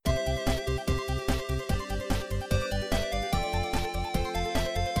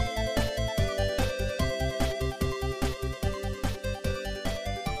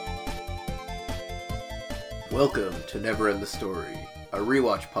Welcome to Never End the Story, a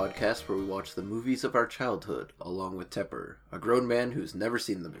rewatch podcast where we watch the movies of our childhood along with Tepper, a grown man who's never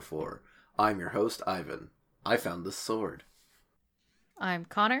seen them before. I'm your host, Ivan. I found this sword. I'm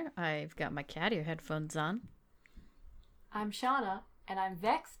Connor. I've got my cat ear headphones on. I'm Shauna, and I'm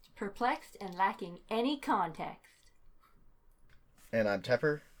vexed, perplexed, and lacking any context. And I'm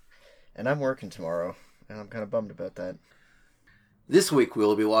Tepper, and I'm working tomorrow, and I'm kind of bummed about that. This week we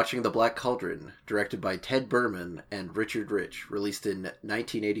will be watching The Black Cauldron, directed by Ted Berman and Richard Rich, released in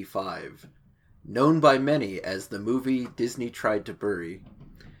 1985. Known by many as the movie Disney tried to bury,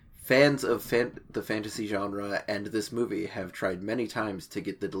 fans of the fantasy genre and this movie have tried many times to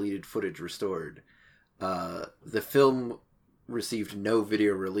get the deleted footage restored. The film received no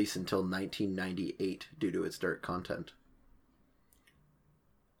video release until 1998 due to its dark content.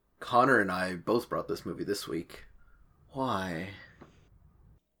 Connor and I both brought this movie this week. Why?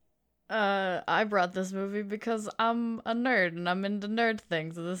 I brought this movie because I'm a nerd and I'm into nerd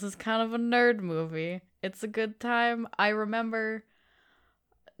things. So this is kind of a nerd movie. It's a good time. I remember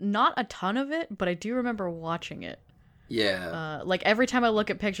not a ton of it, but I do remember watching it. Yeah. Like every time I look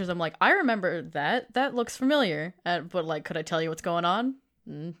at pictures, I'm like, I remember that. That looks familiar. But like, could I tell you what's going on?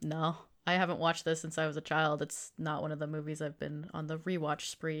 No. I haven't watched this since I was a child. It's not one of the movies I've been on the rewatch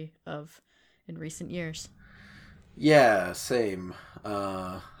spree of in recent years. Yeah, same.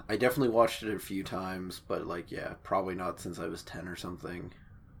 I definitely watched it a few times, but like, yeah, probably not since I was 10 or something.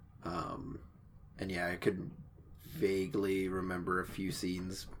 And yeah, I could vaguely remember a few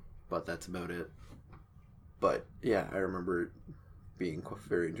scenes, but that's about it. But yeah, I remember it being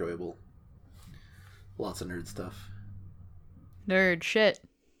very enjoyable. Lots of nerd stuff. Nerd shit.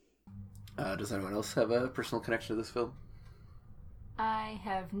 Does anyone else have a personal connection to this film? I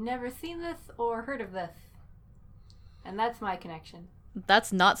have never seen this or heard of this. And that's my connection.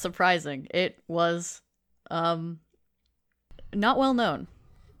 That's not surprising. It was not well known,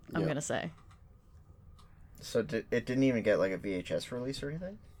 I'm going to say. So it didn't even get like a VHS release or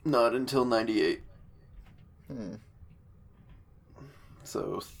anything? Not until 98. Hmm.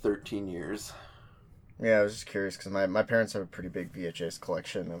 So 13 years. Yeah, I was just curious because my parents have a pretty big VHS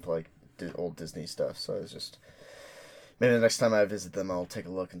collection of like old Disney stuff, so I was just... Maybe the next time I visit them, I'll take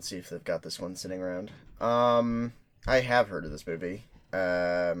a look and see if they've got this one sitting around. I have heard of this movie.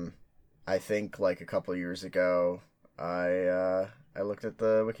 I think like a couple of years ago, I looked at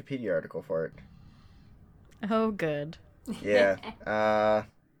the Wikipedia article for it. Oh, good. Yeah.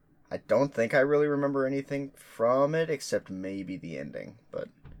 I don't think I really remember anything from it except maybe the ending, but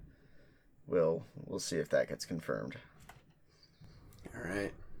we'll see if that gets confirmed. All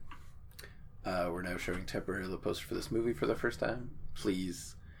right. We're now showing Tepper the poster for this movie for the first time.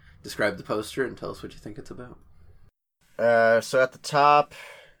 Please describe the poster and tell us what you think it's about. So at the top,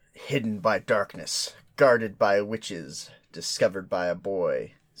 hidden by darkness, guarded by witches, discovered by a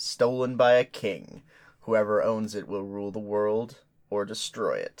boy, stolen by a king. Whoever owns it will rule the world or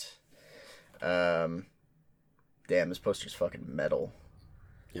destroy it. Damn, this poster's fucking metal.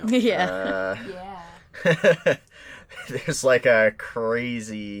 Yeah. Yeah. There's like a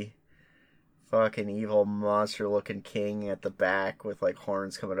crazy fucking evil monster looking king at the back with like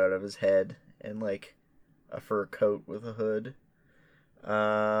horns coming out of his head and like a fur coat with a hood.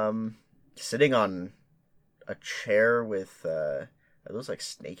 Sitting on a chair with are those like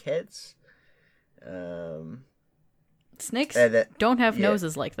snake heads? Snakes don't have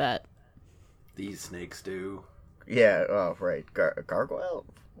noses like that. These snakes do. Yeah, oh right. Gargoyle?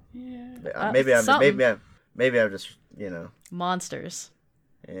 Yeah. Maybe I'm just, Monsters.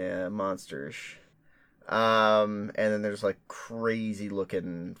 Yeah, monsters. And then there's like crazy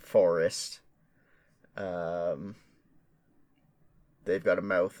looking forest. They've got a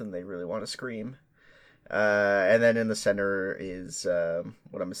mouth and they really want to scream. And then in the center is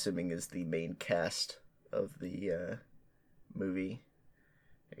what I'm assuming is the main cast of the movie.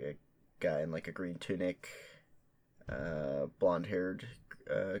 A guy in like a green tunic, blonde-haired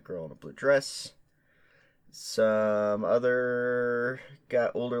girl in a blue dress. Some other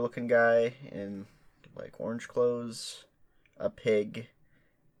older-looking guy in like orange clothes, a pig,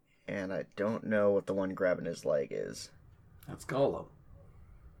 and I don't know what the one grabbing his leg is. That's Gollum.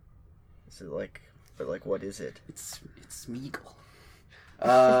 Is it like, but like, what is it? It's Smeagol.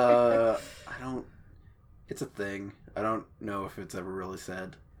 I don't. It's a thing. I don't know if it's ever really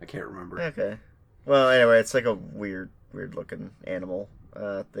said. I can't remember. Okay. Well, anyway, it's like a weird looking animal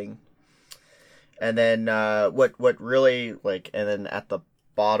thing. And then what really like, and then at the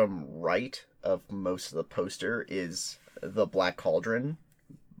bottom right of most of the poster is the Black Cauldron,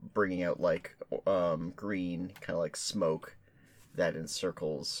 bringing out like green kind of like smoke that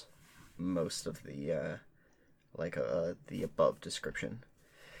encircles most of the like the above description.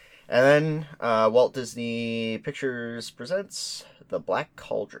 And then Walt Disney Pictures presents The Black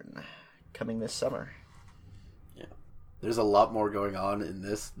Cauldron, coming this summer. Yeah. There's a lot more going on in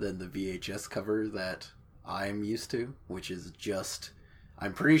this than the VHS cover that I'm used to, which is just...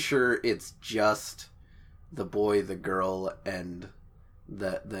 I'm pretty sure it's just the boy, the girl, and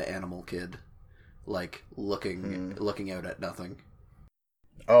the animal kid, like, looking out at nothing.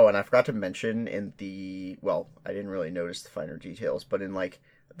 Oh, and I forgot to mention in the... Well, I didn't really notice the finer details, but in, like,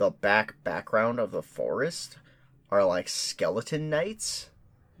 the background of the forest are, like, skeleton knights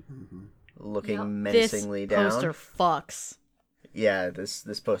looking menacingly down. This poster fucks. Yeah,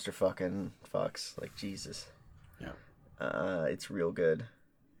 this poster fucking fucks. Like, Jesus. Yeah. It's real good.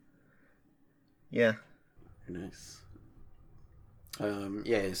 Yeah. Very nice.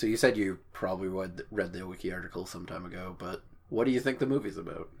 Yeah, so you said you probably read the wiki article some time ago, but what do you think the movie's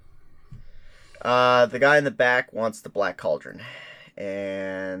about? The guy in the back wants the Black Cauldron,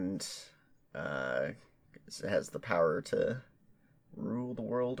 and has the power to rule the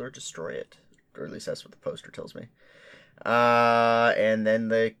world or destroy it, or at least that's what the poster tells me. And then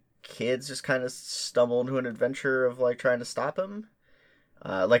the kids just kind of stumble into an adventure of like trying to stop him.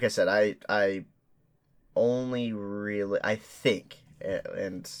 Like I said, I only really, I think,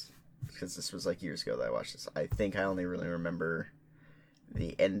 and because this was like years ago that I watched this, I think I only really remember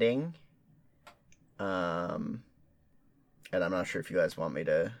the ending. And I'm not sure if you guys want me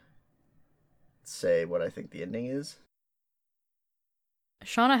to say what I think the ending is.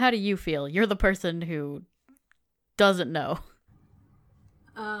 Shauna, how do you feel? You're the person who doesn't know.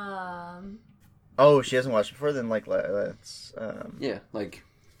 Oh, she hasn't watched it before? Then, like, let's... Yeah, like,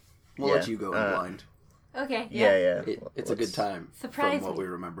 we'll let you go in blind. Okay, Yeah. It's a good time Surprise from what me. we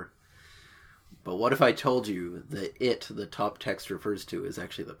remember. But what if I told you that the top text refers to, is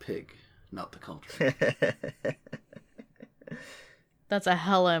actually the pig, not the cauldron? That's a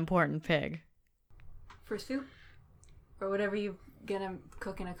hella important pig. For soup? Or whatever you're gonna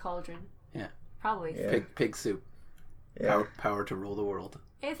cook in a cauldron. Yeah. Probably. Yeah. Pig soup. Yeah. Power to rule the world.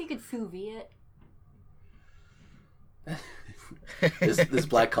 If you could sous vide it. This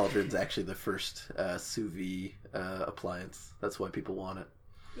Black Cauldron's actually the first sous vide appliance. That's why people want it.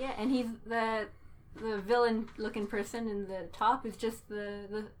 Yeah, and he's the villain-looking person in the top is just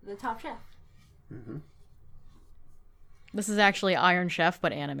the top chef. Mm-hmm. This is actually Iron Chef,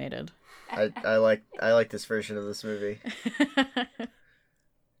 but animated. I like this version of this movie.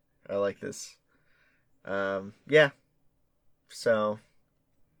 I like this. Yeah. So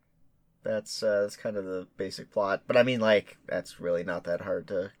that's kind of the basic plot. But I mean, like, that's really not that hard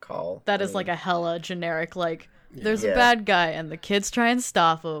to call. That I is mean, like a hella generic, like, there's Yeah. a bad guy and the kids try and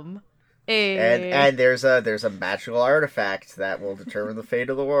stop him. and there's a magical artifact that will determine the fate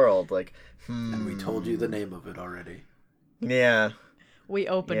of the world. Like, And we told you the name of it already. Yeah. We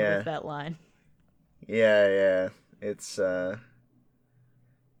opened Yeah. with that line. Yeah. It's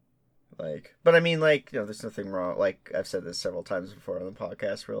like, but I mean, like, you know, there's nothing wrong. Like, I've said this several times before on the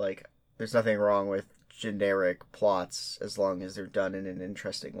podcast, where like, there's nothing wrong with generic plots as long as they're done in an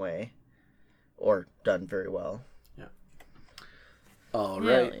interesting way, or done very well. Yeah. All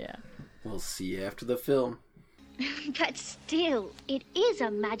Hell right. yeah. We'll see you after the film. But still, it is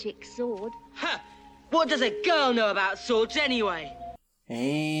a magic sword. Ha! What does a girl know about swords anyway?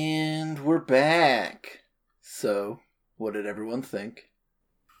 And we're back. So, what did everyone think?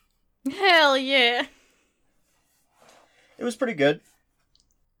 Hell yeah. It was pretty good.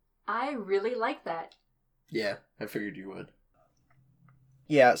 I really like that. Yeah, I figured you would.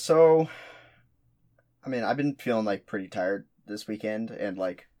 Yeah, so, I mean, I've been feeling like pretty tired this weekend, and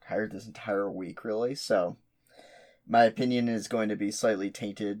like tired this entire week, really. So, my opinion is going to be slightly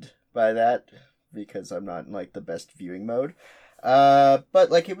tainted by that because I'm not in like the best viewing mode. But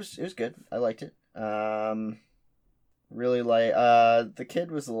like it was good. I liked it. Really like the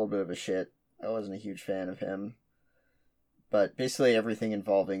kid was a little bit of a shit. I wasn't a huge fan of him. But basically everything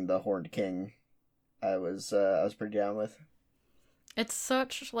involving the Horned King, I was pretty down with. It's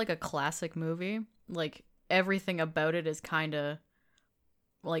such like a classic movie. Like everything about it is kind of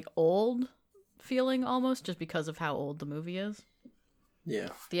like old feeling almost, just because of how old the movie is. Yeah.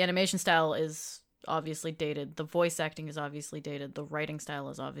 The animation style is obviously dated. The voice acting is obviously dated. The writing style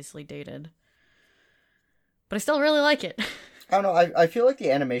is obviously dated. But I still really like it. I don't know. I feel like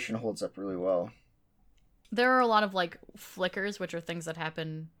the animation holds up really well. There are a lot of like flickers, which are things that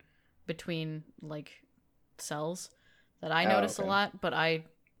happen between like cells that I notice a okay. lot, but I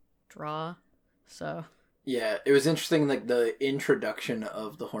draw, so Yeah, it was interesting, like, the introduction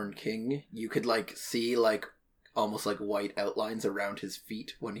of the Horned King. You could, like, see, like, almost like white outlines around his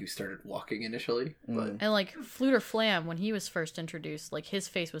feet when he started walking initially. But And like Fluter Flam, when he was first introduced, like his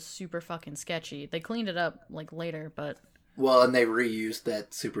face was super fucking sketchy. They cleaned it up like later, but well, and they reused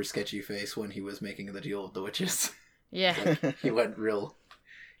that super sketchy face when he was making the deal with the witches. yeah. He went real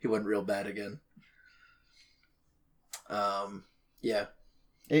bad again. Yeah.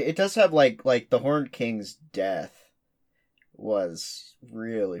 It does have like the Horned King's death was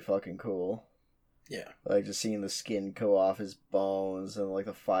really fucking cool. Yeah. Like just seeing the skin go off his bones and like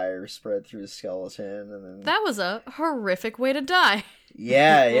the fire spread through his skeleton and then That was a horrific way to die.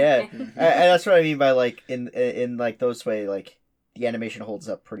 yeah. And that's what I mean by like in like those way like the animation holds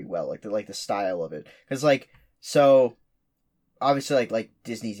up pretty well, like the style of it, because like so obviously like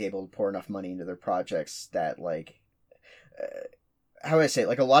Disney's able to pour enough money into their projects that like how would I say it?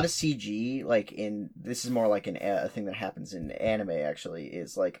 Like a lot of CG, like in this is more like a thing that happens in anime actually,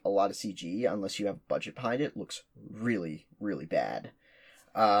 is like a lot of CG unless you have budget behind it looks really really bad.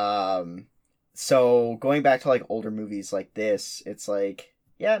 So going back to like older movies like this, it's like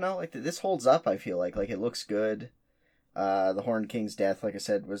yeah no like this holds up. I feel like it looks good. The Horned King's death, like I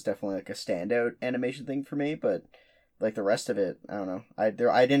said, was definitely like a standout animation thing for me, but like the rest of it, I don't know. I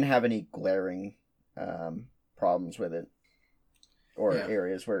didn't have any glaring problems with it. Or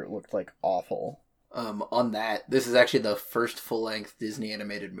areas where it looked like awful. On that, this is actually the first full-length Disney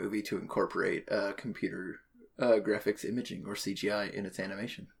animated movie to incorporate computer graphics imaging or CGI in its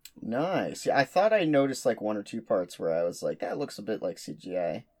animation. Nice. Yeah, I thought I noticed like one or two parts where I was like, that looks a bit like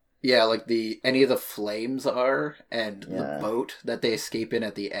CGI. Yeah, like any of the flames are, and the boat that they escape in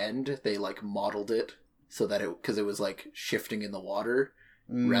at the end, they like modeled it so that because it was like shifting in the water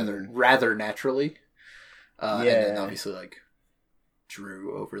rather naturally. And then obviously like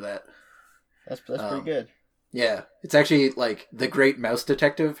drew over that. That's pretty good. Yeah, it's actually like The Great Mouse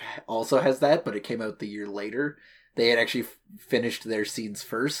Detective also has that, but it came out the year later. They had actually finished their scenes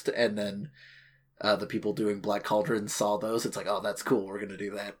first, and then the people doing Black Cauldron saw those. It's like, oh, that's cool, we're gonna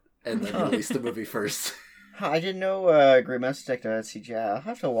do that, and then released the movie first. I didn't know Great Mouse Detective had CGI. I'll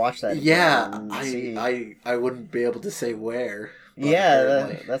have to watch that. Yeah, I wouldn't be able to say where.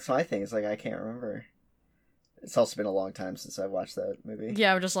 Yeah, that's my thing. It's like I can't remember. It's also been a long time since I watched that movie.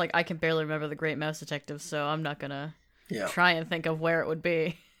 Yeah, I'm just like, I can barely remember The Great Mouse Detective, so I'm not gonna try and think of where it would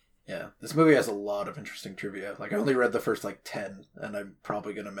be. Yeah, this movie has a lot of interesting trivia. Like, I only read the first, 10, and I'm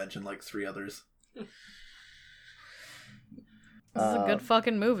probably gonna mention, 3 others. This is a good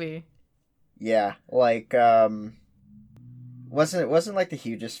fucking movie. Yeah, like, wasn't the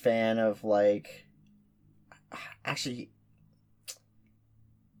hugest fan of, actually,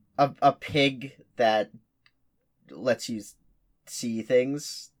 a pig that lets you see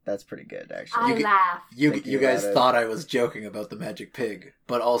things. That's pretty good, actually. I laughed. You guys thought I was joking about the magic pig,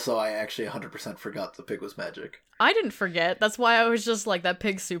 but also I actually 100% forgot the pig was magic. I didn't forget. That's why I was just like, that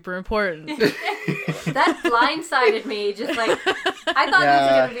pig's super important. That blindsided me. Just like, I thought this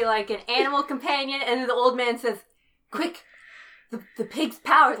was going to be like an animal companion, and then the old man says, quick, the pig's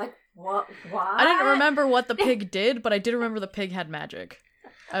powers. Like, what? I didn't remember what the pig did, but I did remember the pig had magic.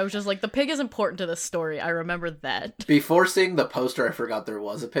 I was just like, the pig is important to this story. I remember that. Before seeing the poster, I forgot there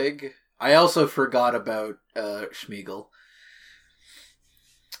was a pig. I also forgot about Schmeagol.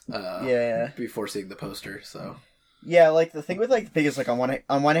 Before seeing the poster, so. Yeah, like, the thing with, the pig is, on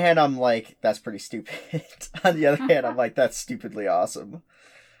one hand, I'm like, that's pretty stupid. On the other hand, I'm like, that's stupidly awesome.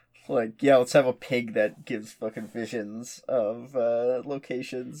 Like, yeah, let's have a pig that gives fucking visions of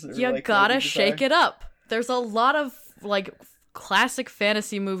locations. Or, you gotta shake it up. There's a lot of, classic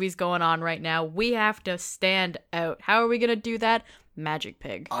fantasy movies going on right now. We have to stand out. How are we gonna do that? Magic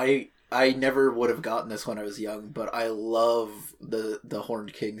pig. I never would have gotten this when I was young, but I love the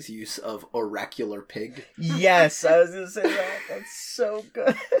Horned King's use of oracular pig. Yes, I was gonna say that. That's so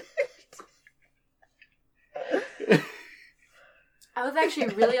good. I was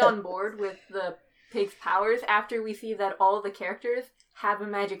actually really on board with the pig's powers after we see that all the characters have a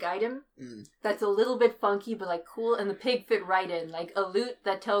magic item that's a little bit funky but cool, and the pig fit right in, like a lute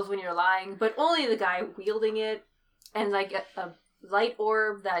that tells when you're lying, but only the guy wielding it, and a light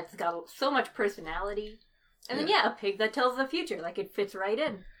orb that's got so much personality, and then a pig that tells the future. It fits right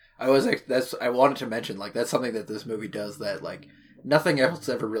in. I wanted to mention that's something that this movie does that nothing else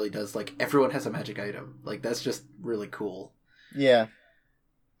ever really does. Everyone has a magic item. That's just really cool. Yeah.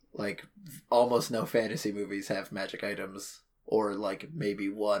 Almost no fantasy movies have magic items. Or, maybe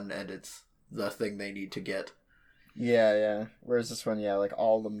one, and it's the thing they need to get. Yeah. Whereas this one,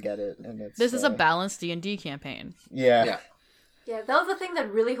 all of them get it, and it's... This is a balanced D&D campaign. Yeah. Yeah, that was the thing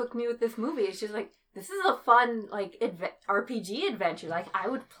that really hooked me with this movie. It's just like, this is a fun, like, RPG adventure. Like, I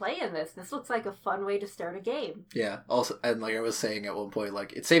would play in this. This looks like a fun way to start a game. Yeah, also, and like I was saying at one point,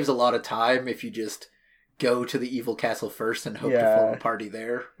 like, it saves a lot of time if you just go to the evil castle first and hope to form a party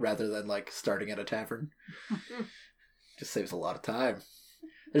there, rather than, like, starting at a tavern. Just saves a lot of time.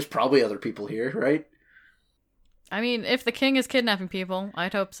 There's probably other people here, right? I mean, if the king is kidnapping people,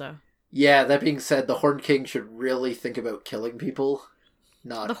 I'd hope so. Yeah, that being said, the Horned King should really think about killing people,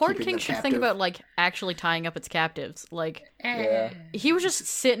 not The Horned keeping King them should captive. think about, like, actually tying up its captives. Like, Yeah. he was just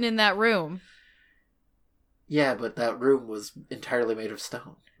sitting in that room. Yeah, but that room was entirely made of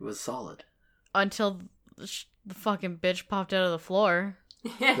stone. It was solid. Until the fucking bitch popped out of the floor.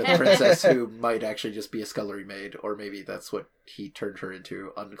 The princess who might actually just be a scullery maid, or maybe that's what he turned her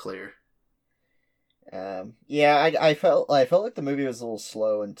into, unclear. I felt like the movie was a little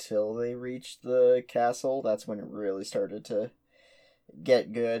slow until they reached the castle. That's when it really started to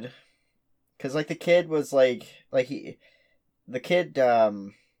get good. Cause like the kid was the kid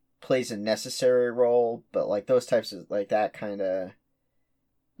plays a necessary role, but like those types of like that kind of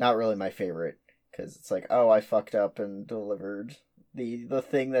not really my favorite. Cause it's like, oh, I fucked up and delivered the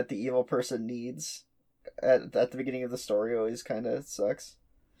thing that the evil person needs at the beginning of the story. Always kind of sucks.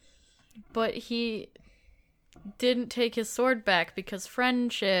 But he didn't take his sword back because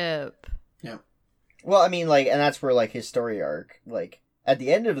friendship. Yeah. Well, I mean, like, and that's where, like, his story arc, like, at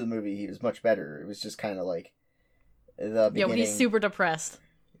the end of the movie, he was much better. It was just kind of, like, the beginning. Yeah, when he's super depressed.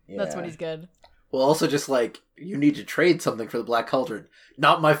 Yeah. That's when he's good. Well, also just like, you need to trade something for the Black Cauldron.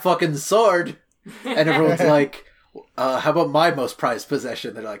 Not my fucking sword! And everyone's like, how about my most prized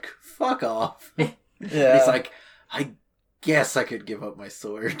possession? They're like, fuck off. Yeah. And he's like, I guess I could give up my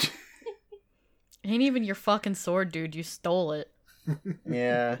sword. Ain't even your fucking sword, dude. You stole it.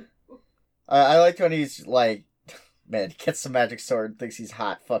 Yeah. I liked when he's, like, man, he gets the magic sword and thinks he's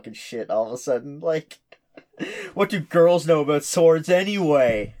hot fucking shit all of a sudden. Like, what do girls know about swords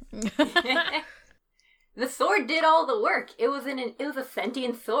anyway? The sword did all the work. It was a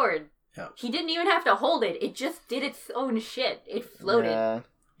sentient sword. Yeah. He didn't even have to hold it. It just did its own shit. It floated. Yeah.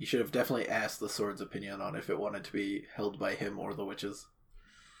 You should have definitely asked the sword's opinion on if it wanted to be held by him or the witches.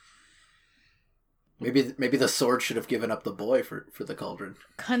 Maybe the sword should have given up the boy for the cauldron.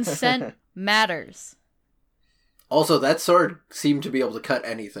 Consent matters. Also, that sword seemed to be able to cut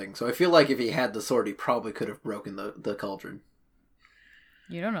anything, so I feel like if he had the sword, he probably could have broken the cauldron.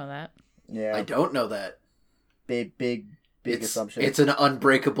 You don't know that. Yeah. I don't know that. Big assumption. It's an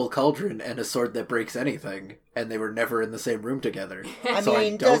unbreakable cauldron and a sword that breaks anything, and they were never in the same room together. I So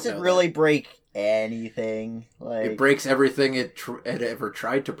mean, don't does it know really break anything? Like, It breaks everything it ever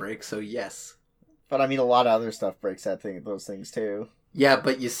tried to break, so yes. But I mean, a lot of other stuff breaks those things too. Yeah,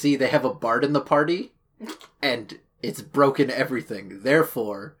 but you see, they have a bard in the party, and it's broken everything.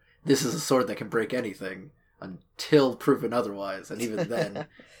 Therefore, this is a sword that can break anything until proven otherwise. And even then,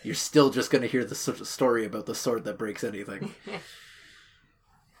 you're still just going to hear the story about the sword that breaks anything.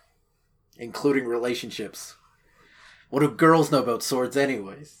 Including relationships. What do girls know about swords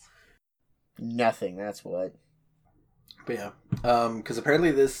anyways? Nothing, that's what. But yeah, because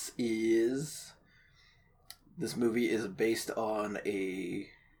apparently this movie is based on a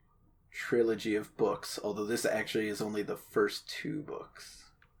trilogy of books, although this actually is only the first 2 books.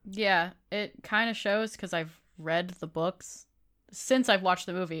 Yeah, it kind of shows, because I've read the books since I've watched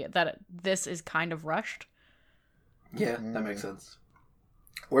the movie, that this is kind of rushed. Yeah, that makes sense.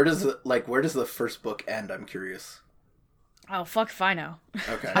 Where does the first book end? I'm curious. Oh, fuck if I know.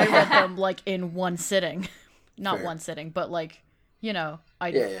 Okay. I read them, like, in one sitting. Not Fair. one sitting, but, like, you know,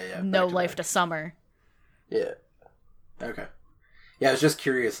 Yeah. No Back to Life back. to Summer. Yeah. Okay. Yeah, I was just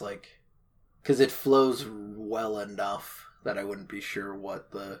curious, like, because it flows well enough that I wouldn't be sure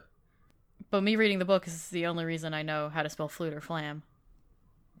what the... But me reading the book is the only reason I know how to spell flute or flam.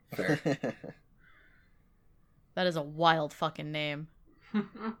 Fair. That is a wild fucking name.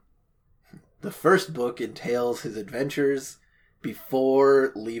 The first book entails his adventures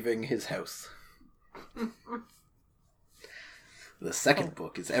before leaving his house. The second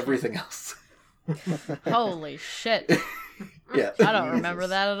book is everything else. Holy shit. Yeah. I don't remember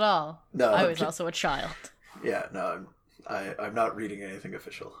that at all. No, I I'm was also a child. Yeah, no, I'm not reading anything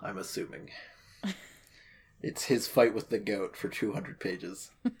official. I'm assuming. It's his fight with the goat for 200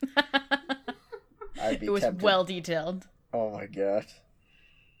 pages. I'd be It was tempted. well detailed. Oh my god.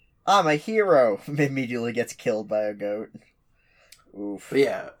 Ah, my hero immediately gets killed by a goat. Oof. But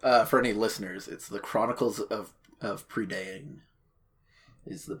yeah, for any listeners, it's the Chronicles of Prydain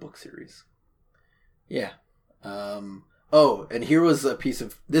is the book series. Yeah. Oh, and here was a piece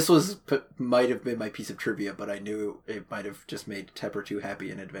of... This might have been my piece of trivia, but I knew it might have just made Tepper too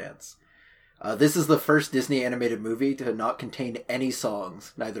happy in advance. This is the first Disney animated movie to not contain any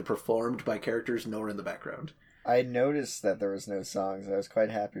songs, neither performed by characters nor in the background. I noticed that there was no songs. I was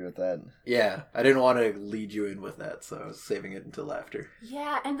quite happy with that. Yeah, I didn't want to lead you in with that, so I was saving it until after.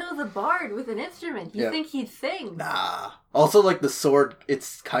 Yeah, and though the bard with an instrument, you think he'd sing. Nah. Also, like, the sword,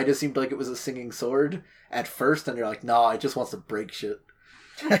 it's kind of seemed like it was a singing sword at first, and you're like, nah, it just wants to break shit.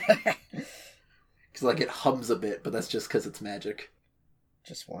 Because, like, it hums a bit, but that's just because it's magic.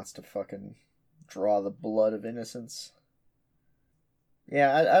 Just wants to fucking draw the blood of innocence.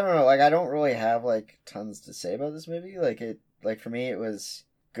 Yeah, I don't know, like, I don't really have, like, tons to say about this movie. Like, for me, it was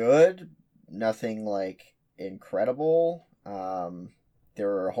good, nothing, like, incredible. There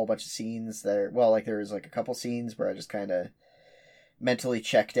were a whole bunch of scenes there was, like, a couple scenes where I just kind of mentally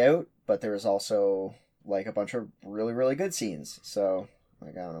checked out, but there was also, like, a bunch of really, really good scenes, so,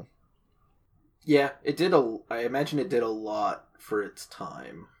 like, I don't know. Yeah, I imagine it did a lot for its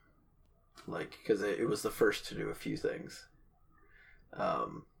time. Like, because it was the first to do a few things.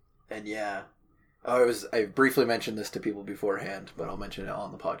 And yeah, I briefly mentioned this to people beforehand, but I'll mention it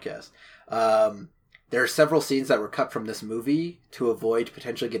on the podcast. There are several scenes that were cut from this movie to avoid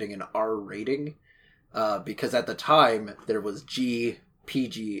potentially getting an R rating, because at the time there was G,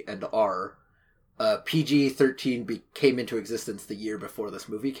 PG, and R. PG-13 came into existence the year before this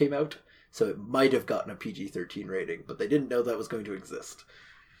movie came out, so it might have gotten a PG-13 rating, but they didn't know that was going to exist.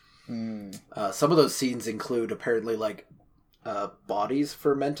 Some of those scenes include apparently like bodies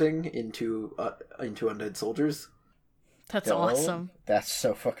fermenting into undead soldiers. That's awesome. That's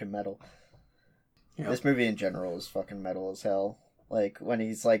so fucking metal. Yep. This movie in general is fucking metal as hell. Like when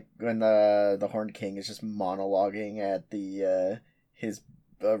the Horned King is just monologuing at his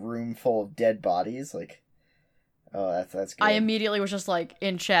room full of dead bodies. Like, oh, that's good. I immediately was just like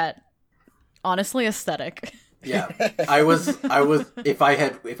in chat. Honestly, aesthetic. Yeah, I was if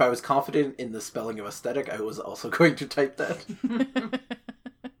I was confident in the spelling of aesthetic, I was also going to type that.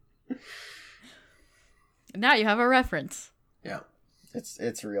 Now you have a reference. Yeah,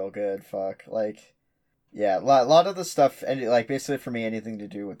 it's real good. Fuck, like, yeah, a lot of the stuff, and like basically for me, anything to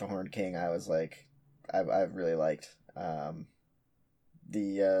do with the Horned King, I was like, I really liked.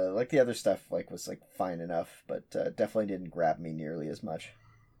 The other stuff like was like fine enough, but definitely didn't grab me nearly as much.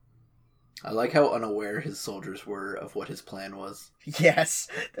 I like how unaware his soldiers were of what his plan was. Yes,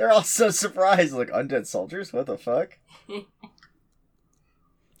 they're all so surprised. Like, undead soldiers? What the fuck?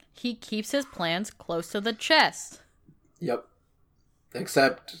 He keeps his plans close to the chest. Yep.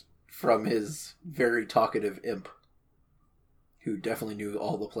 Except from his very talkative imp, who definitely knew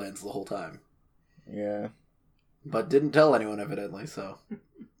all the plans the whole time. Yeah. But didn't tell anyone, evidently, so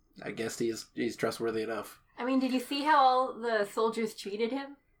I guess he's trustworthy enough. I mean, did you see how all the soldiers treated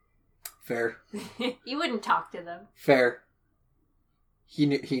him? Fair. You wouldn't talk to them. Fair. He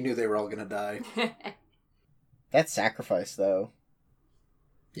knew they were all gonna die. That sacrifice, though.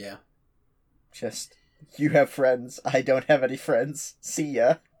 Yeah. Just, you have friends, I don't have any friends. See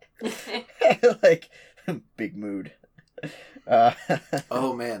ya. Like, big mood.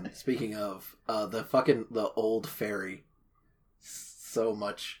 Oh man, speaking of, the old fairy. So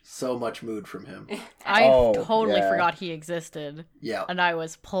much mood from him. I totally forgot he existed. Yeah. And I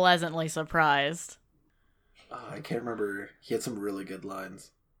was pleasantly surprised. I can't remember. He had some really good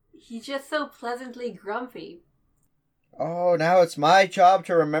lines. He's just so pleasantly grumpy. Oh, now it's my job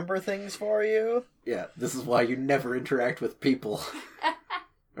to remember things for you? Yeah, this is why you never interact with people.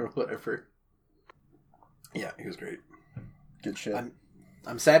 Or whatever. Yeah, he was great. Good shit.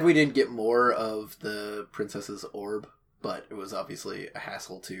 I'm sad we didn't get more of the princess's orb, but it was obviously a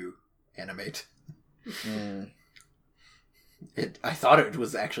hassle to animate. I thought it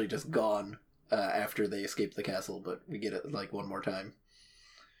was actually just gone after they escaped the castle, but we get it like one more time.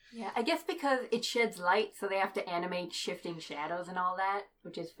 Yeah, I guess because it sheds light, so they have to animate shifting shadows and all that,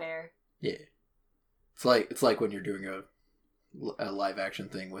 which is fair. Yeah, it's like when you're doing a live action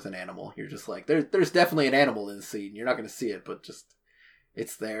thing with an animal. You're just like, there's definitely an animal in the scene. You're not going to see it, but just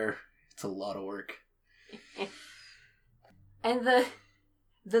it's there. It's a lot of work. And the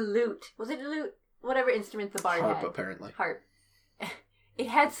lute. Was it a lute? Whatever instrument the bard Harp, had. apparently. Harp. It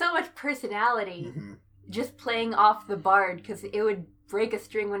had so much personality just playing off the bard, because it would break a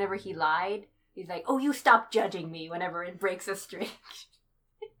string whenever he lied. He's like, oh, you stop judging me whenever it breaks a string.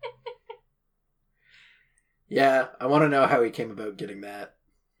 Yeah, I want to know how he came about getting that.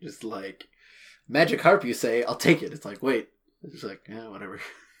 Just like, magic harp, you say, I'll take it. It's like, wait. It's just like, yeah, whatever.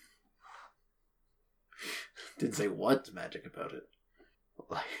 Didn't say what's magic about it.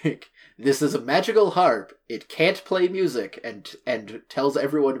 Like, this is a magical harp. It can't play music and tells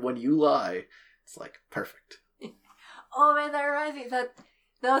everyone when you lie. It's like, perfect. Oh man, that reminds me that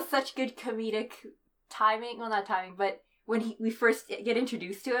was such good comedic timing. Well, not timing, but when we first get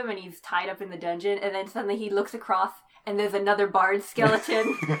introduced to him and he's tied up in the dungeon, and then suddenly he looks across and there's another barn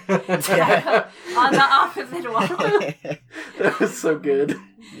skeleton tied up on the opposite wall. That was so good.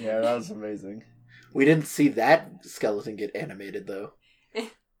 Yeah, that was amazing. We didn't see that skeleton get animated, though.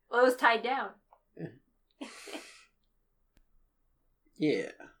 Well, it was tied down.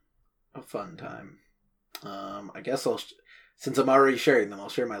 Yeah. A fun time. I guess since I'm already sharing them, I'll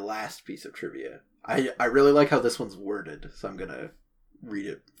share my last piece of trivia. I really like how this one's worded, so I'm gonna read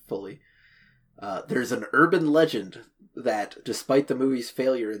it fully. There's an urban legend that, despite the movie's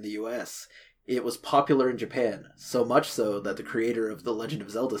failure in the US, it was popular in Japan, so much so that the creator of the Legend of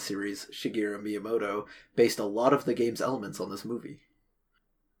Zelda series, Shigeru Miyamoto, based a lot of the game's elements on this movie.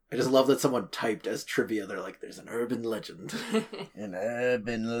 I just love that someone typed as trivia, they're like, there's an urban legend. An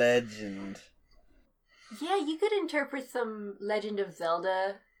urban legend. Yeah, you could interpret some Legend of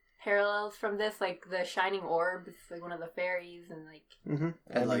Zelda parallels from this, like the shining orb, it's like one of the fairies, and like... Mm-hmm.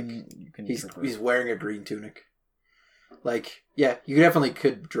 And like, you can he's wearing a green tunic. Like, yeah, you definitely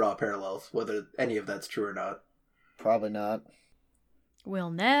could draw parallels, whether any of that's true or not. Probably not. We'll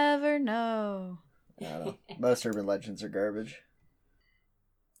never know. I don't know. Most urban legends are garbage.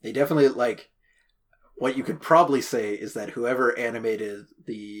 They definitely, like, what you could probably say is that whoever animated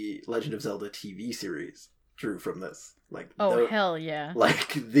the Legend of Zelda TV series drew from this. Like, Oh, hell yeah.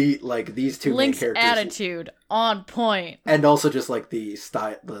 Like these two Link's main characters. attitude on point. And also just like the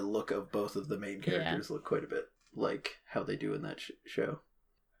style, the look of both of the main characters look quite a bit like how they do in that show.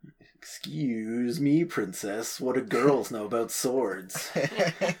 Excuse me, princess. What do girls know about swords?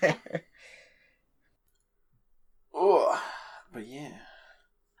 Oh, but yeah.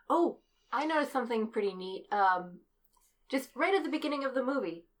 Oh, I noticed something pretty neat. Just right at the beginning of the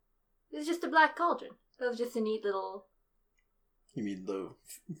movie, it's just a black cauldron. That was just a neat little... You mean the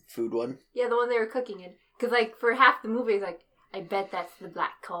food one? Yeah, the one they were cooking in. Because, like, for half the movie, it's like, I bet that's the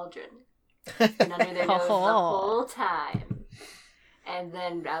black cauldron. And under their nose the whole time. And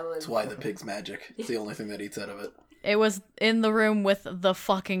then I was... That's why the pig's magic. It's the only thing that eats out of it. It was in the room with the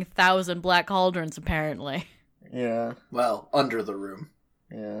fucking 1,000 black cauldrons, apparently. Yeah. Well, under the room.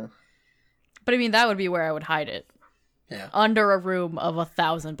 Yeah. But I mean, that would be where I would hide it. Yeah. Under a room of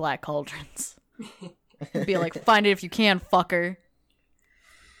 1,000 black cauldrons. Be like, find it if you can, fucker.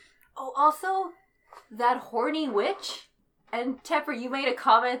 Oh, also, that horny witch. And Tepper, you made a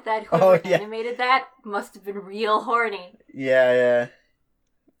comment that whoever animated that must have been real horny. Yeah, yeah.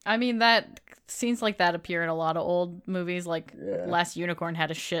 I mean, that scenes like that appear in a lot of old movies. Like, Last Unicorn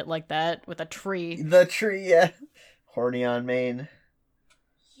had a shit like that with a tree. The tree, yeah. Horny on main.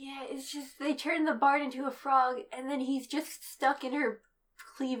 Yeah, it's just, they turn the bard into a frog, and then he's just stuck in her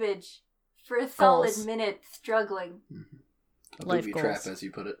cleavage for a solid minute, struggling. Mm-hmm. A Life booby goals. trap, as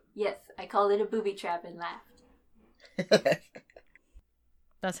you put it. Yes, I called it a booby trap and laughed.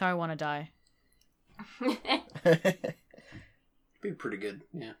 That's how I want to die. Be pretty good,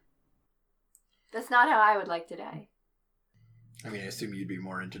 yeah. That's not how I would like to die. I mean, I assume you'd be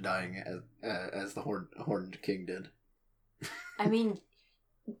more into dying as the Horned King did. I mean,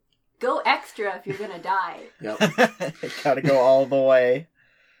 go extra if you're gonna die. Yep. Gotta go all the way.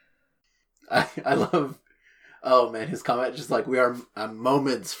 I love... Oh man, his comment just like, we are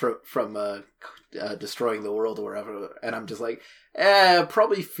moments from destroying the world or whatever, and I'm just like,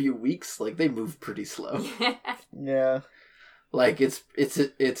 probably a few weeks. Like, they move pretty slow. Yeah. Like, it's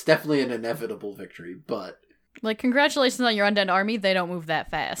definitely an inevitable victory, but... Like, congratulations on your undead army, they don't move that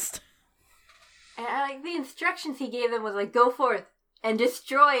fast. And like, the instructions he gave them was like, go forth and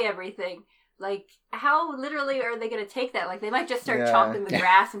destroy everything. Like, how literally are they going to take that? Like, they might just start chopping the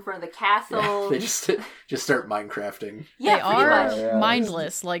grass in front of the castle. Yeah, they just start Minecrafting. Yeah, they pretty are much. Yeah.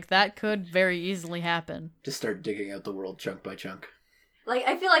 mindless. Like, that could very easily happen. Just start digging out the world chunk by chunk. Like,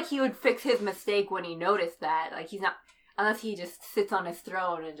 I feel like he would fix his mistake when he noticed that. Like, he's not... Unless he just sits on his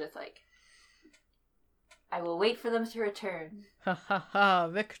throne and just like... I will wait for them to return. Ha ha ha,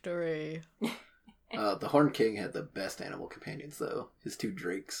 victory. The Horned King had the best animal companions, though. His two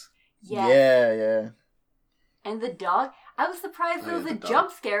drakes. Yes. Yeah, yeah. And the dog. I was surprised there was the a dog.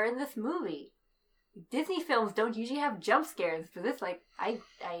 jump scare in this movie. Disney films don't usually have jump scares, but this, like, I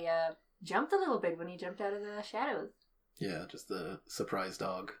jumped a little bit when he jumped out of the shadows. Yeah, just the surprise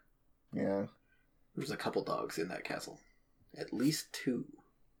dog. Yeah. There's a couple dogs in that castle. At least two.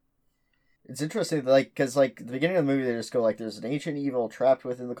 It's interesting, like, because, like, at the beginning of the movie, they just go, like, there's an ancient evil trapped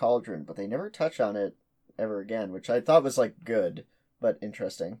within the cauldron, but they never touch on it ever again, which I thought was, like, good. but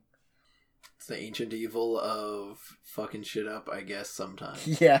interesting. It's the ancient evil of fucking shit up, I guess,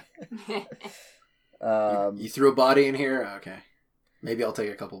 sometimes. Yeah. You threw a body in here? Okay. Maybe I'll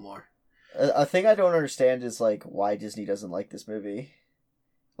take a couple more. A thing I don't understand is, like, why Disney doesn't like this movie.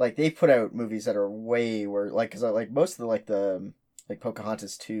 Like, they put out movies that are way worse, like, cause, like, most of the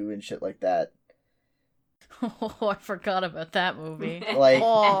Pocahontas 2 and shit like that. Oh, I forgot about that movie. Like,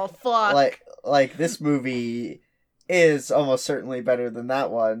 Oh, fuck. like, this movie is almost certainly better than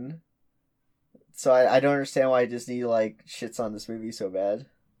that one. So I don't understand why Disney, like, shits on this movie so bad.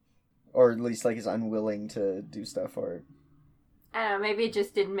 Or at least, like, is unwilling to do stuff for it. I don't know, maybe it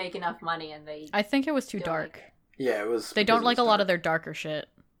just didn't make enough money and they... I think it was too Feel dark. like- Yeah, it was... They don't because it like a was lot dark. of their darker shit.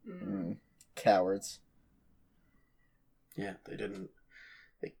 Cowards. Yeah, they didn't...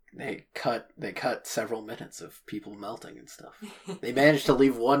 They cut several minutes of people melting and stuff. They managed to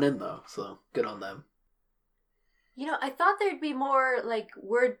leave one in, though, so good on them. You know, I thought there'd be more, like,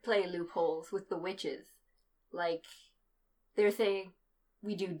 wordplay loopholes with the witches. Like, they're saying,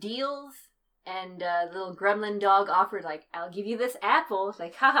 we do deals, and the little gremlin dog offered, like, I'll give you this apple. It's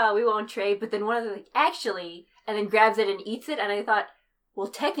like, haha, we won't trade. But then one of them, like, actually, and then grabs it and eats it, and I thought, well,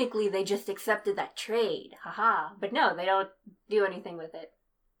 technically they just accepted that trade. Haha. But no, they don't do anything with it.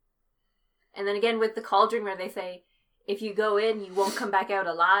 And then again with the cauldron where they say, if you go in, you won't come back out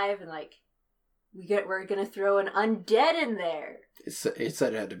alive, and like, we're gonna throw an undead in there. It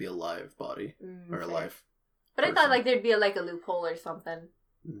said it had to be a live body. Or a fair. live But I thought person. like there'd be like a loophole or something.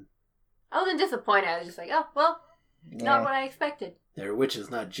 I wasn't disappointed. I was just like, oh well, not what I expected. They're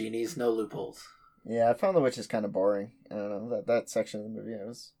witches, not genies, no loopholes. Yeah, I found the witches kind of boring. I don't know, that section of the movie I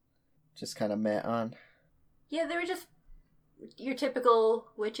was just kind of meh on. Yeah, they were just your typical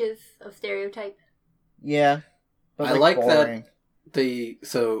witches of stereotype. Yeah. But, I like boring.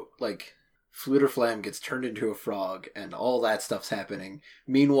 that Fluter Flam gets turned into a frog and all that stuff's happening.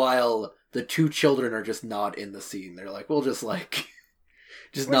 Meanwhile, the two children are just not in the scene. They're like, we'll just like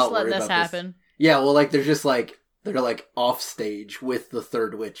just We're not just letting worry this about happen. Yeah, well, like they're just like they're like off stage with the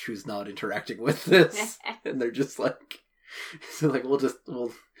third witch who's not interacting with this, and they're just like, so like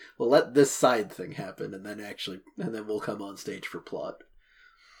we'll let this side thing happen, and then we'll come on stage for plot.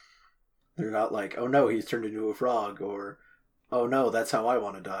 They're not like, oh no, he's turned into a frog, or oh no, that's how I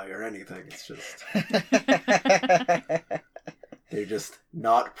want to die, or anything. It's just they're just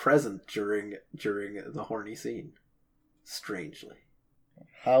not present during the horny scene. Strangely.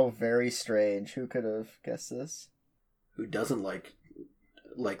 How very strange. Who could have guessed this? Who doesn't like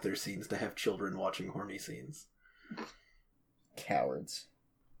their scenes to have children watching horny scenes? Cowards.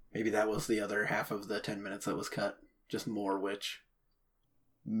 Maybe that was the other half of the 10 minutes that was cut. Just more witch.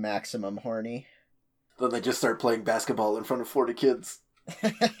 Maximum horny. Then they just start playing basketball in front of 40 kids.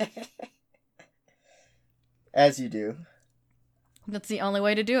 As you do. That's the only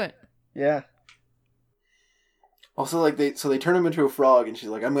way to do it. Yeah. Also, like, they turn him into a frog, and she's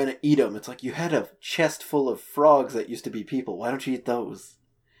like, I'm gonna eat him. It's like, you had a chest full of frogs that used to be people. Why don't you eat those?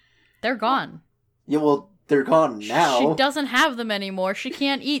 They're gone. Yeah, well, they're gone now. She doesn't have them anymore. She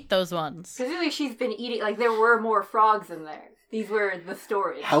can't eat those ones. Because really she's been eating, like there were more frogs in there. These were the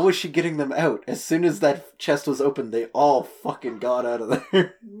storage. How was she getting them out? As soon as that chest was open, they all fucking got out of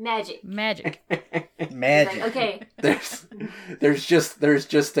there. Magic. Magic. Magic. Like, okay. There's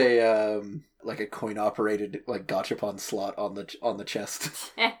just a like a coin operated like gachapon slot on the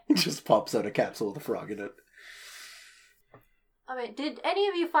chest. It just pops out a capsule with a frog in it. I mean, did any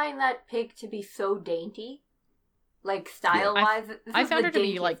of you find that pig to be so dainty? Like, style-wise? I found her to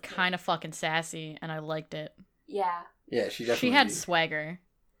be like kind of fucking sassy, and I liked it. Yeah. Yeah, she definitely... She had swagger.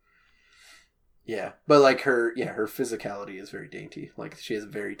 Yeah, but like her physicality is very dainty. Like, she has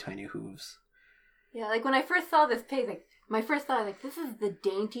very tiny hooves. Yeah, like when I first saw this pig, like, my first thought, like, this is the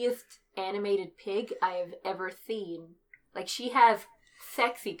daintiest animated pig I have ever seen. Like, she has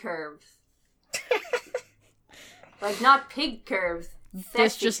sexy curves. Like, not pig curves.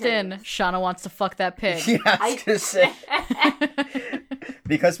 This just curves. in, Shauna wants to fuck that pig. Yeah, I was gonna say.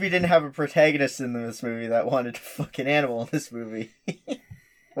 Because we didn't have a protagonist in this movie that wanted to fuck an animal in this movie.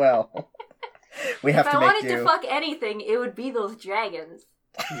 Well, we have if to I make wanted do. to fuck anything, it would be those dragons.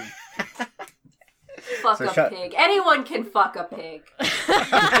 Fuck So a pig. Anyone can fuck a pig.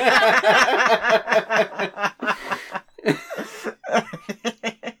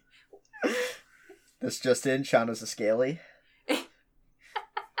 This just in, Shauna's a scaly.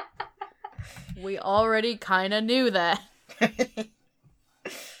 We already kind of knew that.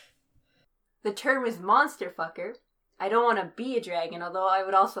 The term is monster fucker. I don't want to be a dragon, although I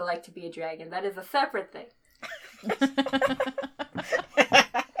would also like to be a dragon. That is a separate thing.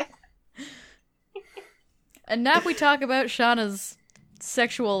 And now we talk about Shauna's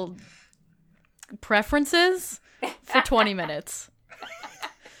sexual preferences for 20 minutes.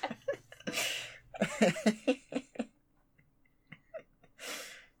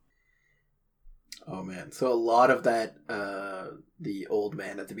 Oh man, so a lot of that, the old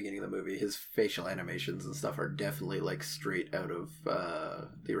man at the beginning of the movie, his facial animations and stuff are definitely like straight out of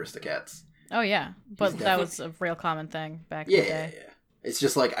the Aristocats. Oh yeah, but He's that was a real common thing back in Yeah, the yeah, day. yeah. It's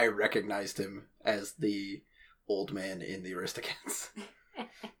just like I recognized him as the old man in the Aristocats.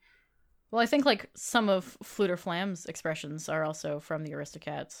 Well, I think like some of Fluter Flam's expressions are also from the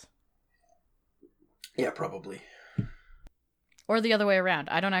Aristocats. Yeah, probably. Or the other way around.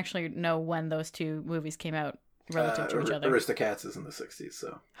 I don't actually know when those two movies came out relative to each other. Aristocats is in the 60s,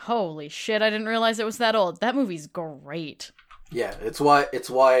 so. Holy shit, I didn't realize it was that old. That movie's great. Yeah, it's why it's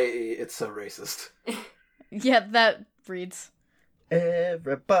so racist. Yeah, that reads.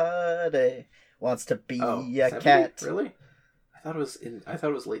 Everybody wants to be a 70? cat. Really? I thought it was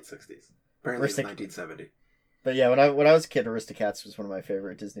late 60s. Apparently it's Aristic- 1970. But yeah, when I was a kid, Aristocats was one of my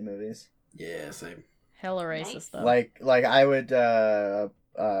favorite Disney movies. Yeah, same. Hella racist, Nice. though. Like I would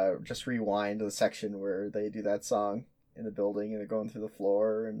just rewind to the section where they do that song in the building and they're going through the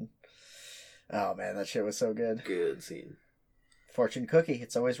floor and oh man, that shit was so good. Good scene. Fortune cookie,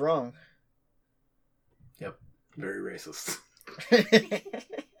 it's always wrong. Yep. Very racist.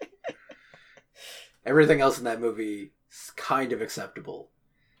 Everything else in that movie is kind of acceptable.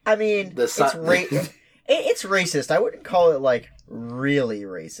 I mean, The it's it's racist. I wouldn't call it like really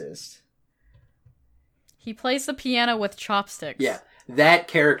racist. He plays the piano with chopsticks. Yeah, that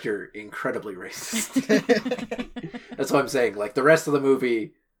character, incredibly racist. That's what I'm saying. Like, the rest of the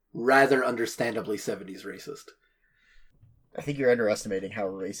movie, rather understandably 70s racist. I think you're underestimating how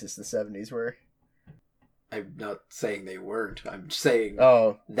racist the 70s were. I'm not saying they weren't. I'm saying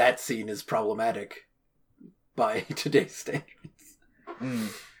Oh. that scene is problematic by today's standards. Mm.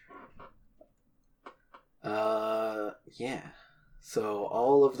 Yeah. So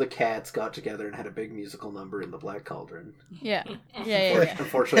all of the cats got together and had a big musical number in the Black Cauldron. Yeah. Yeah.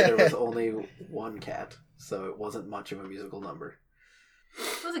 Unfortunately, there was only one cat, so it wasn't much of a musical number.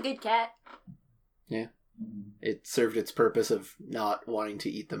 It was a good cat. Yeah. It served its purpose of not wanting to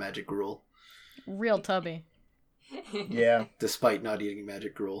eat the magic gruel, Real tubby. Yeah. despite not eating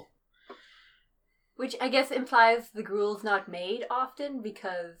magic gruel. Which I guess implies the gruel's not made often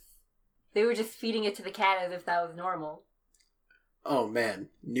because they were just feeding it to the cat as if that was normal. Oh man,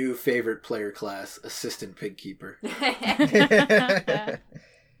 new favorite player class, Assistant Pig Keeper.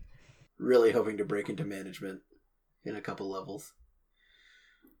 Really hoping to break into management in a couple levels.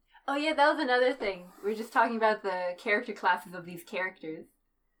 Oh yeah, that was another thing. We were just talking about the character classes of these characters.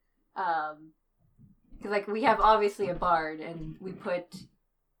 Because, like, we have obviously a bard, and we put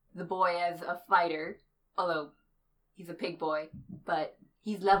the boy as a fighter, although he's a pig boy, but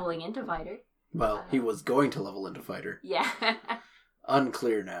he's leveling into fighter. Well, he was going to level into fighter. Yeah.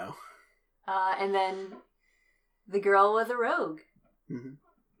 Unclear now. And then the girl was a rogue. Mm-hmm.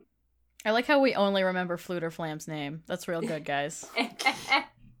 I like how we only remember Fluter Flam's name. That's real good, guys.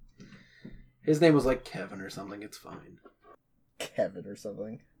 His name was like Kevin or something, it's fine. Kevin or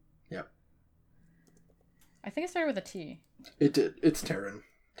something. Yep. I think it started with a T. It did. It's Terran.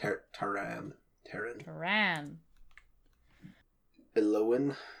 Taran. Taran.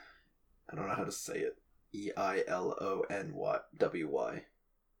 Elowen. I don't know how to say it. Eilonwy.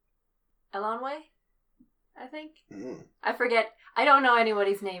 Elonway? I think? Mm. I forget. I don't know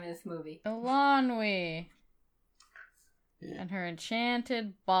anybody's name in this movie. Elanwi. Yeah. And her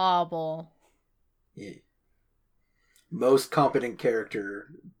enchanted bauble. Yeah. Most competent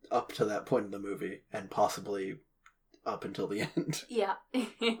character up to that point in the movie, and possibly up until the end. Yeah.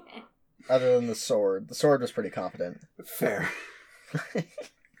 Other than the sword. The sword was pretty competent. Fair.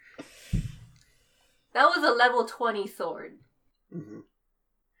 That was a level 20 sword. Mm-hmm.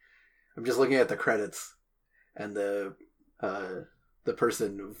 I'm just looking at the credits, and the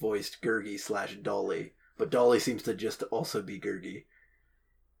person voiced Gurgi / Dolly, but Dolly seems to just also be Gurgi,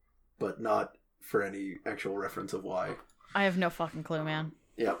 but not for any actual reference of why. I have no fucking clue, man.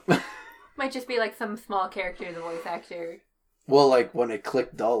 Yep. Might just be like some small character, the voice actor. Well, like, when I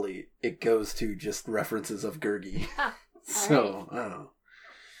click Dolly, it goes to just references of Gurgi. Ah, So, I don't know.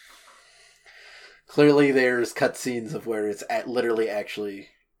 Clearly there's cutscenes of where it's literally actually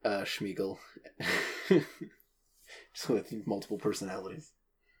Schmeagol. Just with multiple personalities.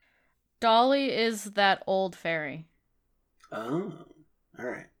 Dolly is that old fairy. Oh,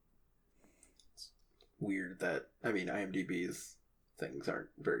 alright. It's weird that, IMDb's things aren't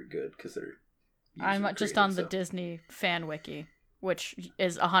very good because they're I'm user just created, on the so. Disney fan wiki, which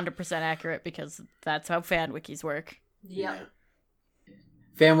is 100% accurate because that's how fan wikis work. Yep. Yeah.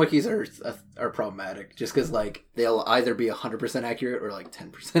 fan wikis are problematic just because like they'll either be 100% accurate or like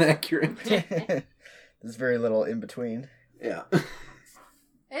 10% accurate. There's very little in between. Yeah.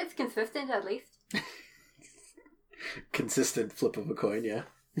 It's consistent, at least. Consistent flip of a coin, yeah.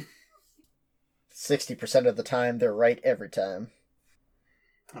 60% of the time, they're right every time.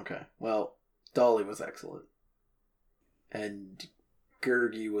 Okay, well, Dolly was excellent. And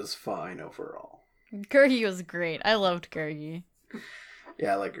Gurgi was fine overall. Gurgi was great. I loved Gurgi.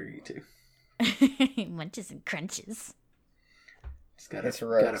 Yeah, I like Gurgi too. Munches and crunches. Just gotta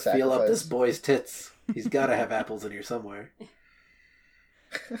feel up sacrifice. this boy's tits. He's gotta have apples in here somewhere.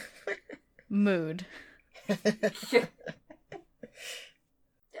 Mood. Oh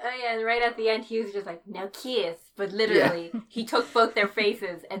yeah, and right at the end he was just like, "No kiss," but literally he took both their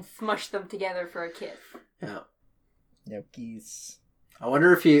faces and smushed them together for a kiss. Yeah. No keys. I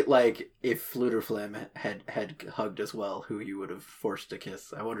wonder if he, like, if Fluterflam had hugged as well, who he would have forced to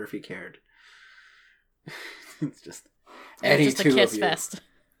kiss. I wonder if he cared. It's just any It's just two a kiss of you. fest.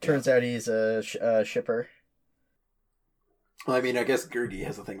 Turns out he's a shipper. Well, I mean, I guess Gurgi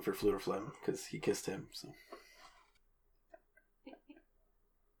has a thing for Fluterflam because he kissed him. So,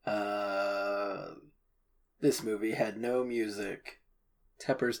 this movie had no music.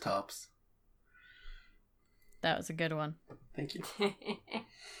 Tepper's Tops. That was a good one. Thank you.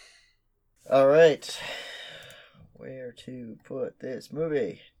 All right. Where to put this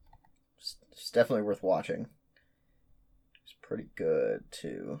movie? It's definitely worth watching. It's pretty good,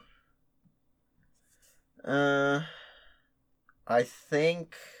 too. I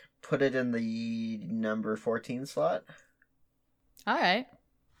think put it in the number 14 slot. All right.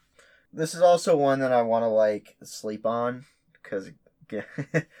 This is also one that I want to, like, sleep on, because,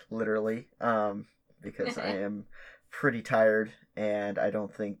 literally, because I am pretty tired, and I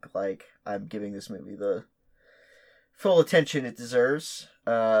don't think, like, I'm giving this movie the full attention it deserves.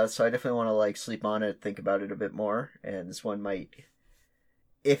 So I definitely want to, like, sleep on it, think about it a bit more, and this one might,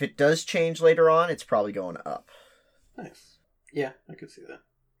 if it does change later on, it's probably going up. Nice. Yeah, I could see that.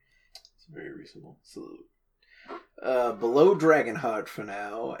 It's very reasonable. So, below Dragonheart for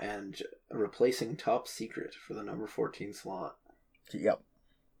now, and replacing Top Secret for the number 14 slot. Yep.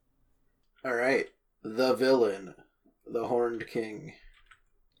 Alright. The Villain. The Horned King.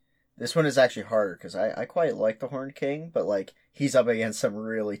 This one is actually harder, because I quite like the Horned King, but, like, he's up against some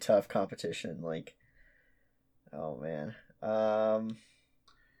really tough competition, like, oh, man.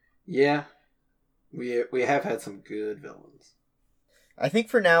 Yeah. We have had some good villains. I think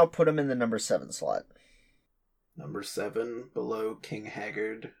for now, put him in the number 7 slot. Number 7, below King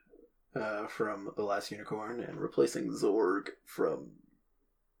Haggard from The Last Unicorn, and replacing Zorg from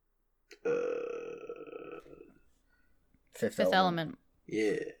Fifth Element.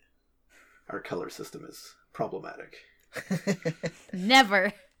 Yeah. Our color system is problematic.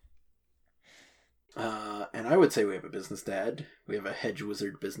 Never. And I would say we have a business dad. We have a hedge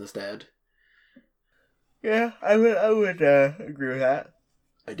wizard business dad. Yeah, I would agree with that.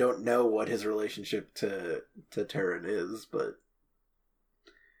 I don't know what his relationship to Terran is, but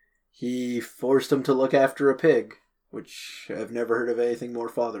he forced him to look after a pig, which I've never heard of anything more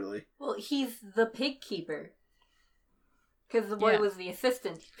fatherly. Well, he's the pig keeper. Because the boy was the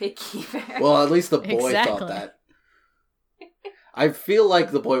assistant pig keeper. Well, at least the boy Exactly. thought that. I feel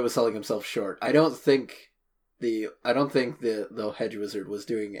like the boy was selling himself short. I don't think the hedge wizard was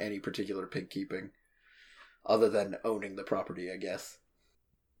doing any particular pig keeping, other than owning the property, I guess.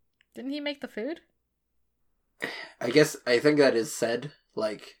 Didn't he make the food? I think that is said.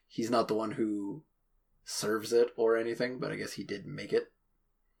 Like, he's not the one who serves it or anything, but I guess he did make it.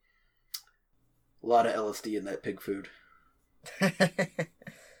 A lot of LSD in that pig food.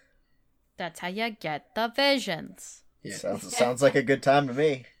 That's how you get the visions. Yeah. Sounds like a good time to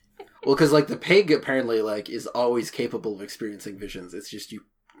me. Well, because, like, the pig apparently, like, is always capable of experiencing visions. It's just you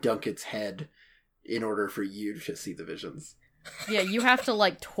dunk its head in order for you to see the visions. Yeah, you have to,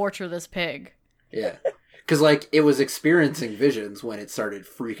 like, torture this pig. Yeah. Because, like, it was experiencing visions when it started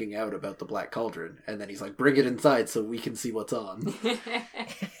freaking out about the Black Cauldron. And then he's like, bring it inside so we can see what's on.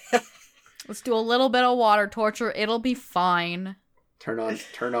 Let's do a little bit of water torture. It'll be fine. Turn on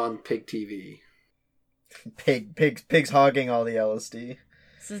pig TV. Pigs hogging all the LSD.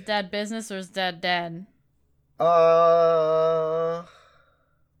 Is his dad business or is dad dead? I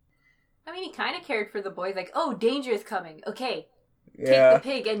mean, he kind of cared for the boy. Like, oh, danger is coming. Okay, Yeah. take the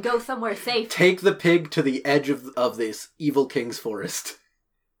pig and go somewhere safe. Take the pig to the edge of this evil king's forest.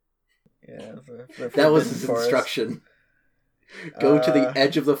 Yeah. That was his instruction. Go to the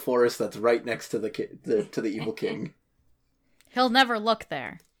edge of the forest that's right next to the evil king. He'll never look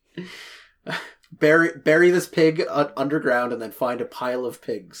there. bury this pig underground and then find a pile of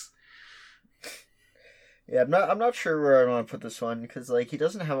pigs. Yeah, I'm not sure where I want to put this one because like he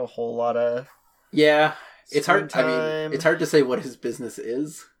doesn't have a whole lot of. Yeah, it's hard. Time. I mean, it's hard to say what his business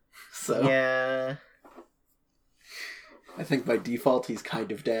is. So yeah, I think by default he's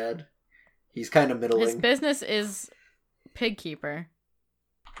kind of dad. He's kind of middling. His business is pig keeper.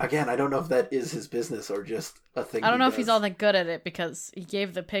 Again, I don't know if that is his business or just a thing. I don't know if does. he's all that good at it because he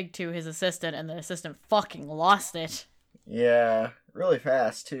gave the pig to his assistant and the assistant fucking lost it. yeah, really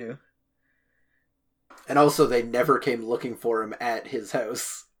fast too. And also, they never came looking for him at his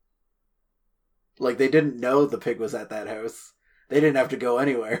house. Like, they didn't know the pig was at that house. They didn't have to go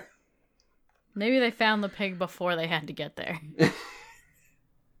anywhere. Maybe they found the pig before they had to get there.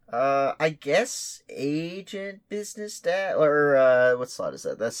 I guess agent business dad or what slot is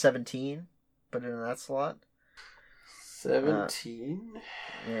that? That's 17. Put it in that slot. 17?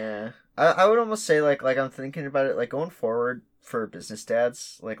 Yeah, I would almost say like I'm thinking about it like going forward for business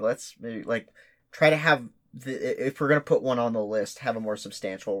dads. Like let's maybe like try to have if we're gonna put one on the list, have a more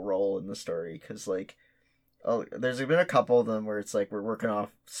substantial role in the story because like. Oh, there's been a couple of them where it's like we're working off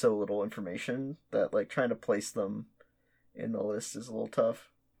so little information that like trying to place them in the list is a little tough.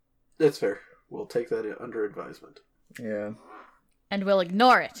 That's fair. We'll take that under advisement. Yeah. And we'll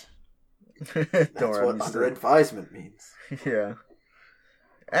ignore it. That's what under advisement means. Yeah.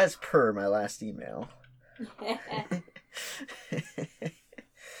 As per my last email.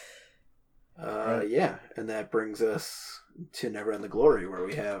 Yeah, and that brings us to Never End the Glory, where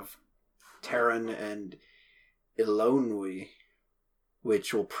we have Taran and Ilonui,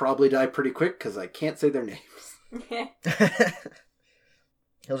 which will probably die pretty quick because I can't say their names.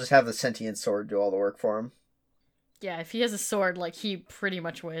 He'll just have the sentient sword do all the work for him. Yeah, if he has a sword, like, he pretty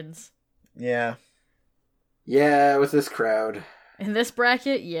much wins. Yeah. Yeah, with this crowd. In this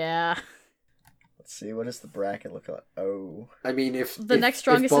bracket, yeah. Let's see, what does the bracket look like? Oh. I mean, if... The next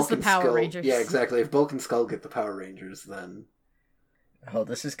strongest is the Power Rangers. Yeah, exactly. If Bulk and Skull get the Power Rangers, then... Oh,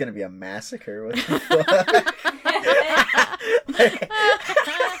 this is gonna be a massacre with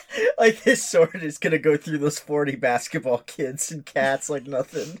like this sword is gonna go through those 40 basketball kids and cats like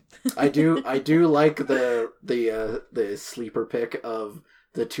nothing. I do like the sleeper pick of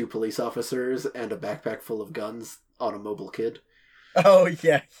the 2 police officers and a backpack full of guns on a mobile kid. Oh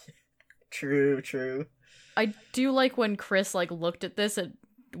yeah. True. I do like when Chris, like, looked at this and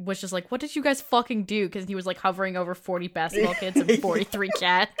was just like, what did you guys fucking do? Because he was, like, hovering over 40 basketball kids and 43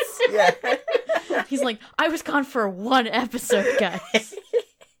 cats. Yeah. He's like, I was gone for 1 episode, guys.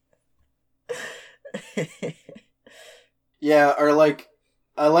 Yeah, or like,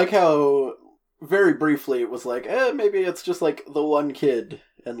 I like how very briefly it was like, maybe it's just like the one kid,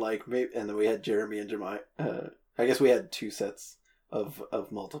 and like, maybe, and then we had Jeremy and Jemai. I guess we had 2 sets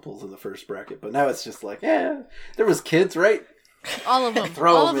of multiples in the first bracket, but now it's just like, there was kids, right? All of them.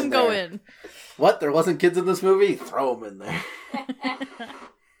 Throw all them of them in go there. in. What? There wasn't kids in this movie? Throw them in there.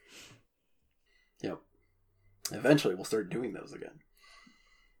 Yep. Eventually, we'll start doing those again.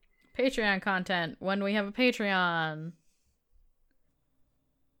 Patreon content when we have a Patreon.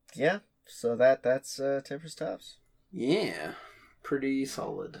 Yeah, so that's Tepper's Tops. Yeah, pretty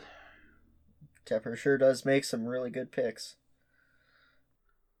solid. Tepper sure does make some really good picks.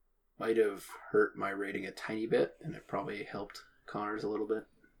 Might have hurt my rating a tiny bit, and it probably helped Connor's a little bit.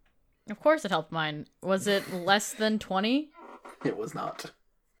 Of course it helped mine. Was it less than 20? It was not.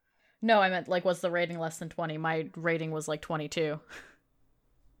 No, I meant, like, was the rating less than 20? My rating was, like, 22.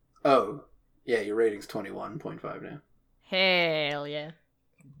 Oh, yeah, your rating's 21.5 now. Hell yeah.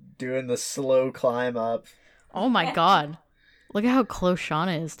 Doing the slow climb up. Oh my god. Look at how close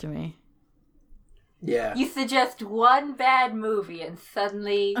Shauna is to me. Yeah. You suggest one bad movie and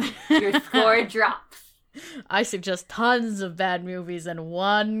suddenly your score drops. I suggest tons of bad movies and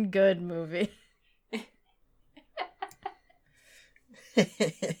 1 good movie.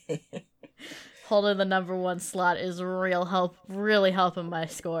 Holding the number 1 slot is really helping my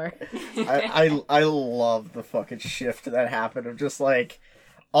score. I love the fucking shift that happened of just like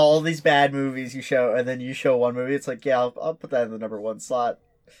all these bad movies you show and then you show one movie. It's like, yeah, I'll put that in the number 1 slot.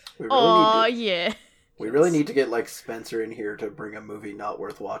 Oh yeah. We really need to get like Spencer in here to bring a movie not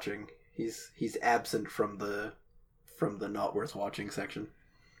worth watching. He's absent from the not worth watching section.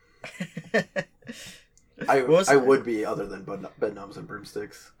 I would be other than Bedknobs and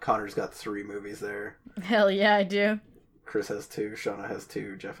Broomsticks. Connor's got 3 movies there. Hell yeah, I do. Chris has 2, Shauna has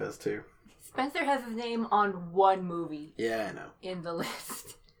 2, Jeff has 2. Spencer has his name on 1 movie Yeah, I know. in the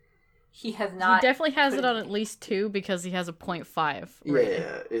list. He has not. He definitely has it on at least 2 because he has a 0.5 rating.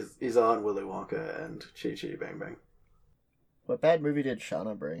 Yeah, he's on Willy Wonka and Chi Chi Bang Bang. What bad movie did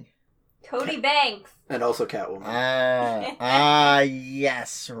Shauna bring? Cody Banks. And also Catwoman.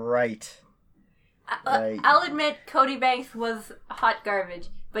 Yes, right. Right. I'll admit Cody Banks was hot garbage,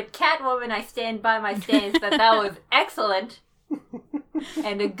 but Catwoman, I stand by my stance that was excellent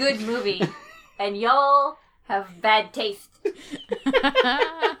and a good movie, and y'all have bad taste.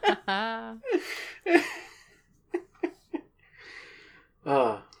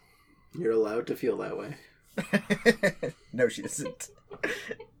 Oh, you're allowed to feel that way. No, she isn't.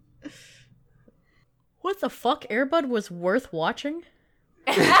 What the fuck? Air Bud was worth watching?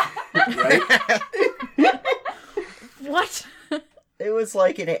 Right? What? It was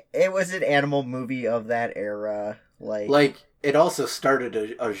like it was an animal movie of that era. Like it also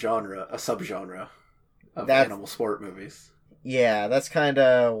started a genre, a subgenre of animal sport movies. Yeah, that's kind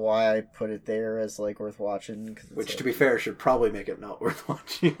of why I put it there as like worth watching. Which, to be fair, should probably make it not worth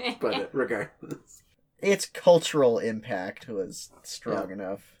watching. But regardless, its cultural impact was strong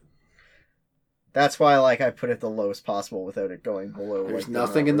enough. That's why, like, I put it the lowest possible without it going below. There's like,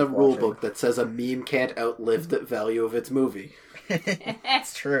 nothing in the rule book that says a meme can't outlive the value of its movie.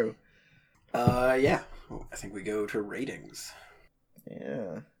 It's true. Yeah. Well, I think we go to ratings.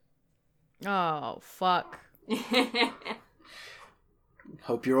 Yeah. Oh, fuck.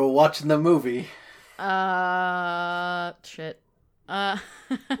 Hope you're all watching the movie. Shit. I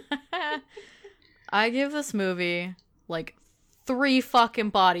give this movie, like, 3 fucking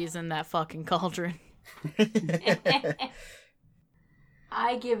bodies in that fucking cauldron.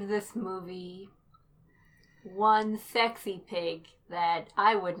 I give this movie 1 sexy pig that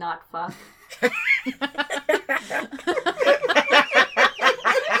I would not fuck.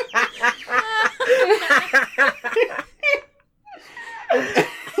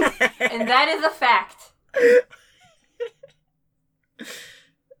 And that is a fact.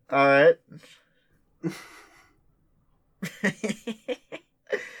 Alright.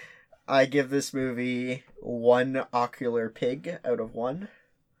 I give this movie 1 ocular pig out of 1.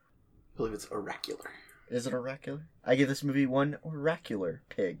 I believe it's oracular. Is it oracular? I give this movie 1 oracular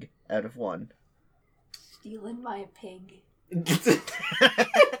pig out of 1. Stealing my pig.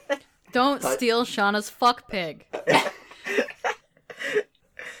 Don't steal Shauna's fuck pig.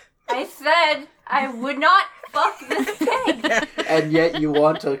 I said I would not fuck this pig. And yet you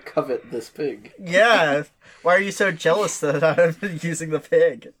want to covet this pig. Yeah. Why are you so jealous that I'm using the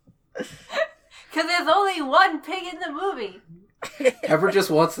pig? Because there's only 1 pig in the movie. Ever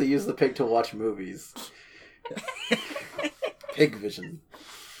just wants to use the pig to watch movies. Pig vision.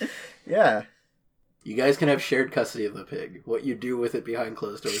 Yeah. You guys can have shared custody of the pig. What you do with it behind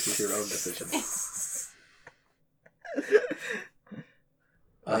closed doors is your own decision.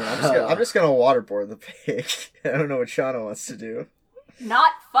 I'm just gonna waterboard the pig. I don't know what Shauna wants to do.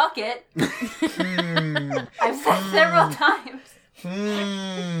 Not fuck it. I've said several times.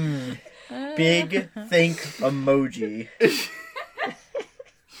 Big think emoji.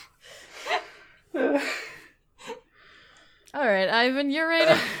 Alright, Ivan, you're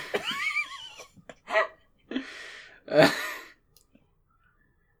rated.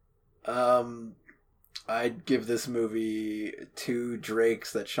 I'd give this movie 2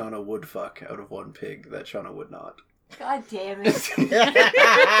 drakes that Shauna would fuck out of 1 pig that Shauna would not. God damn it.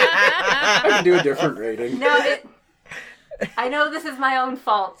 I can do a different rating. No, I know this is my own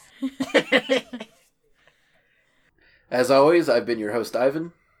fault. As always, I've been your host,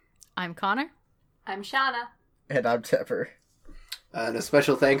 Ivan. I'm Connor. I'm Shauna. And I'm Tepper. And a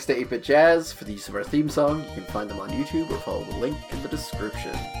special thanks to 8-Bit Jazz for the use of our theme song. You can find them on YouTube or follow the link in the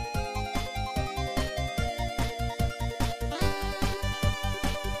description.